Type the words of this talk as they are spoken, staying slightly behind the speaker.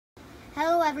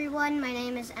everyone, my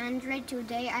name is Andre.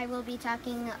 Today I will be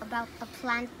talking about a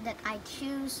plant that I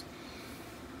choose,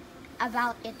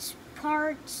 about its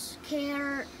parts,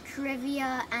 care,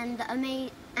 trivia, and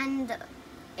the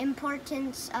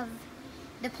importance of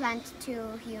the plant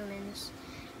to humans.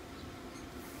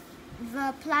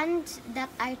 The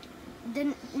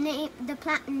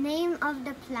name of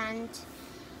the plant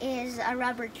is a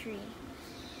rubber tree.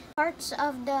 Parts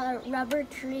of the rubber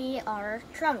tree are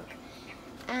trunk.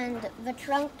 And the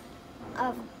trunk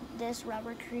of this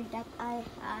rubber tree that I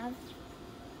have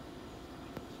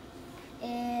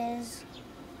is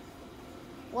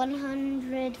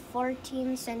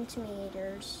 114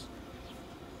 centimeters.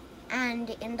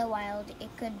 And in the wild, it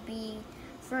could be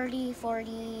 40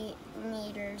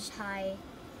 meters high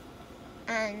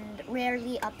and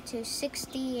rarely up to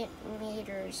 60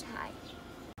 meters high.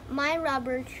 My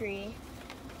rubber tree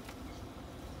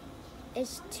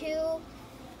is 2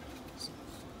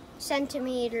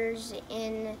 centimeters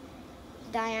in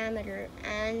diameter,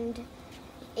 and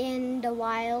in the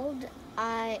wild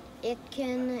it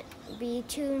can be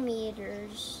 2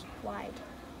 meters wide.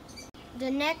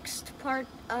 The next part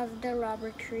of the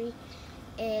rubber tree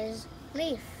is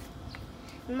leaf.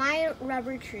 My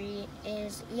rubber tree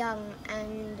is young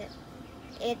and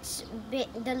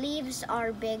the leaves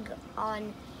are big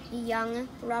on young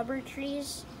rubber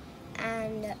trees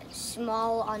and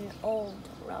small on old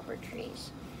rubber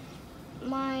trees.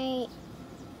 My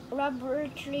rubber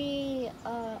tree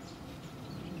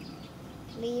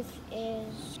leaf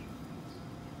is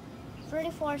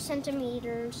 34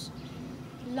 centimeters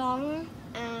long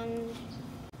and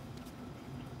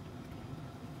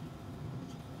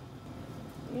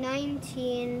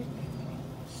 19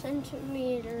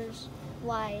 centimeters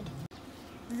wide.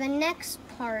 The next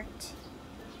part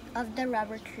of the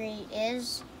rubber tree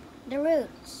is the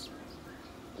roots.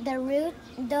 The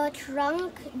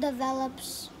trunk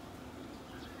develops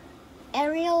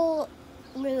aerial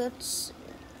roots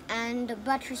and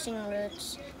buttressing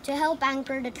roots to help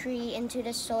anchor the tree into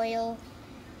the soil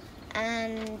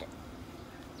and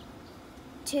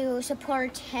to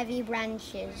support heavy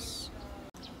branches.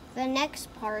 The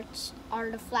next parts are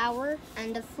the flower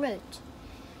and the fruit.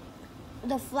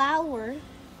 The flower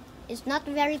is not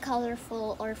very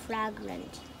colorful or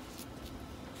fragrant.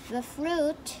 The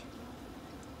fruit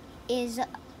is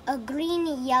a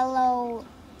green-yellow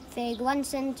fig 1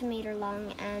 centimeter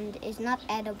long and is not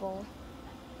edible.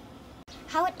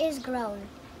 How it is grown.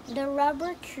 The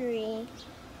rubber tree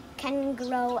can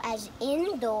grow as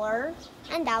indoor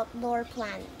and outdoor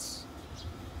plants.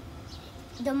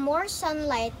 The more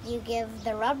sunlight you give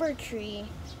the rubber tree,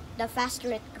 the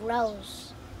faster it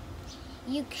grows.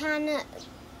 The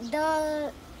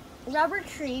rubber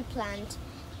tree plant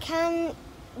can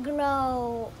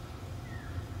grow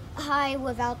high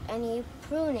without any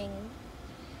pruning.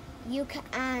 You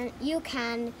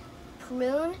can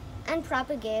prune and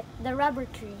propagate the rubber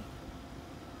tree.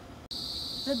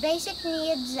 The basic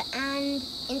needs and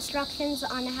instructions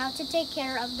on how to take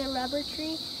care of the rubber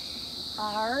tree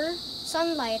are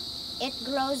sunlight. It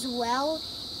grows well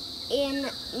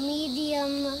in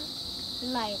medium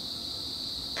light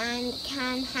and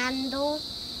can handle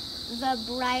the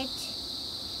bright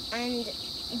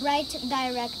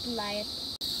direct light.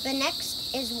 The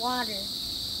next is water.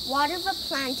 Water the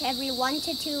plant every 1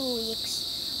 to 2 weeks,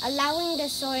 allowing the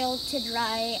soil to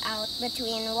dry out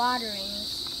between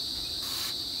waterings.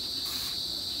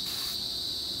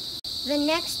 The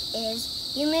next is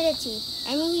humidity.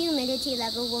 Any humidity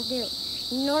level will do.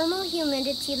 Normal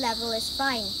humidity level is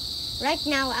fine. Right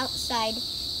now outside,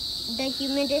 the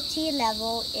humidity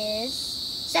level is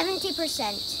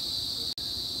 70%.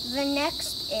 The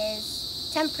next is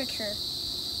temperature.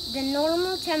 The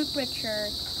normal temperature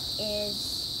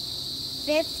is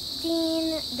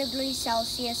 15 degrees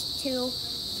Celsius to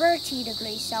 30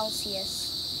 degrees Celsius.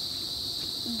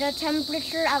 The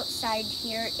temperature outside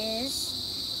here is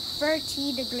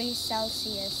 30 degrees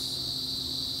Celsius.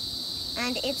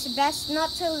 And it's best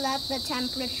not to let the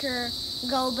temperature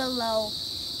go below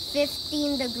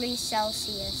 15 degrees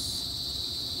Celsius.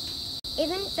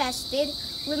 If infested,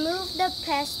 remove the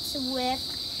pests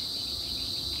with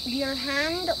your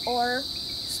hand or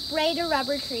spray the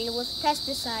rubber tree with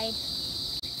pesticide.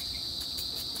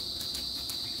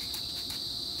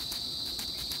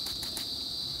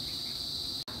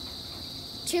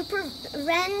 To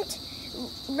prevent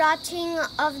rotting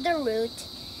of the root,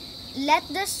 let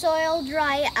the soil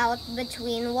dry out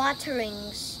between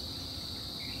waterings,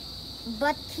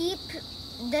 but keep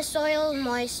the soil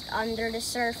moist under the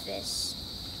surface.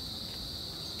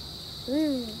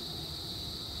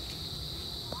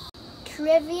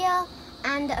 Trivia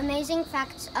and amazing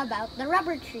facts about the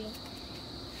rubber tree.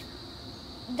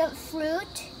 The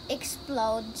fruit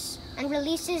explodes and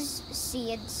releases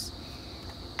seeds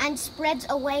and spreads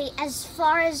away as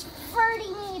far as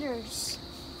 30 meters.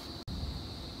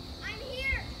 I'm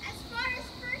here as far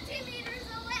as 30 meters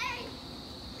away.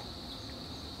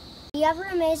 The other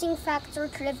amazing facts or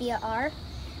trivia are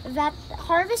that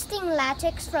harvesting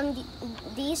latex from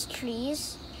these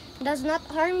trees does not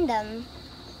harm them.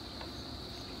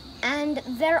 And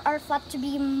there are thought to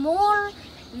be more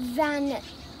than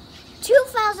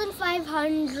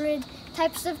 2,500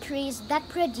 types of trees that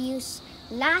produce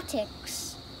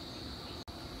latex.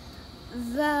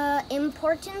 The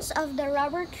importance of the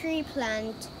rubber tree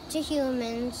plant to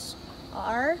humans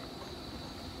are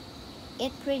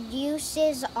it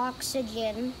produces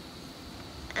oxygen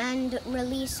and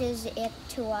releases it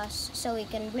to us so we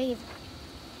can breathe.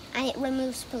 And it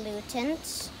removes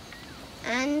pollutants,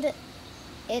 and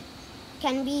it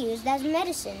can be used as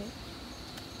medicine.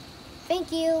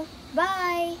 Thank you.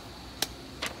 Bye.